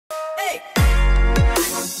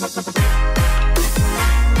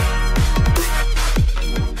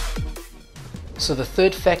So the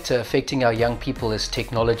third factor affecting our young people is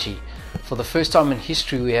technology. For the first time in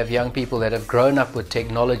history, we have young people that have grown up with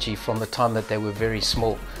technology from the time that they were very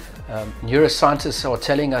small. Neuroscientists are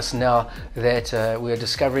telling us now that we are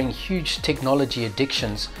discovering huge technology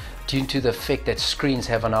addictions due to the effect that screens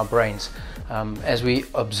have on our brains. As we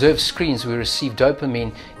observe screens, we receive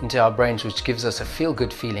dopamine into our brains, which gives us a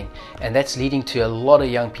feel-good feeling, and that's leading to a lot of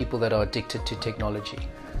young people that are addicted to technology.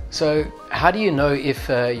 So how do you know if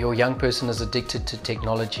your young person is addicted to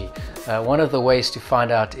technology? One of the ways to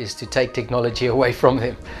find out is to take technology away from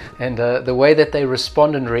them. And the way that they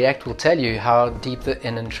respond and react will tell you how deep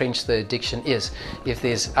and entrenched the addiction is. If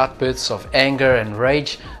there's outbursts of anger and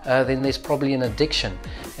rage, then there's probably an addiction.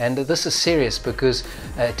 And this is serious because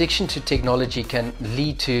addiction to technology can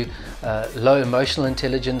lead to low emotional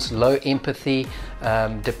intelligence, low empathy,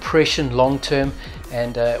 depression long term,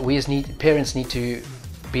 and we as parents need to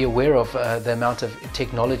be aware of the amount of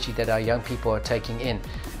technology that our young people are taking in.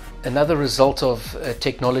 Another result of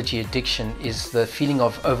technology addiction is the feeling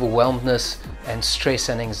of overwhelmedness and stress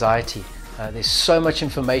and anxiety. There's so much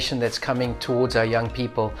information that's coming towards our young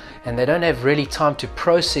people, and they don't have really time to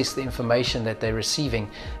process the information that they're receiving,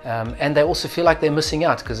 and they also feel like they're missing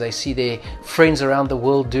out because they see their friends around the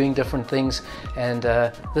world doing different things, and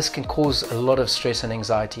this can cause a lot of stress and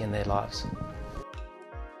anxiety in their lives.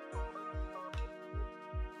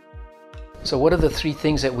 So what are the three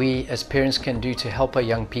things that we as parents can do to help our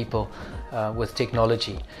young people with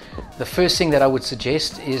technology? The first thing that I would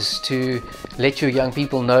suggest is to let your young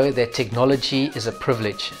people know that technology is a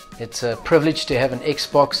privilege. It's a privilege to have an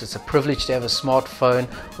Xbox, it's a privilege to have a smartphone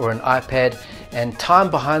or an iPad, and time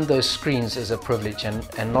behind those screens is a privilege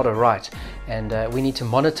and not a right. And we need to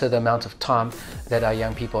monitor the amount of time that our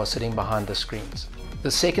young people are sitting behind the screens. The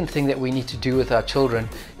second thing that we need to do with our children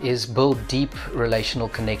is build deep relational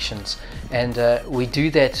connections, and we do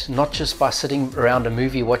that not just by sitting around a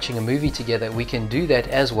movie watching a movie together. We can do that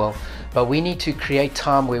as well, but we need to create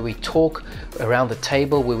time where we talk around the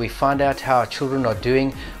table, where we find out how our children are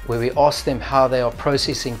doing, where we ask them how they are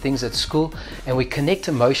processing things at school, and we connect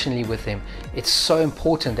emotionally with them. It's so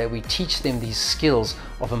important that we teach them these skills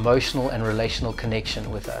of emotional and relational connection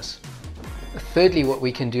with us. Thirdly, what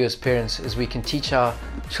we can do as parents is we can teach our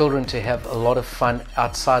children to have a lot of fun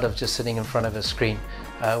outside of just sitting in front of a screen.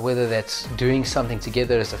 Whether that's doing something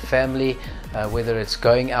together as a family, whether it's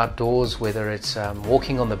going outdoors, whether it's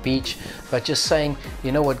walking on the beach, but just saying,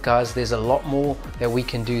 you know what guys, there's a lot more that we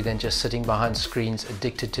can do than just sitting behind screens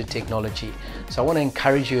addicted to technology. So I want to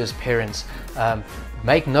encourage you as parents,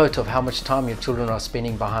 make note of how much time your children are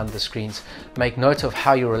spending behind the screens. Make note of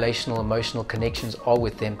how your relational, emotional connections are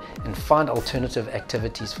with them, and find alternative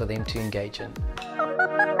activities for them to engage in.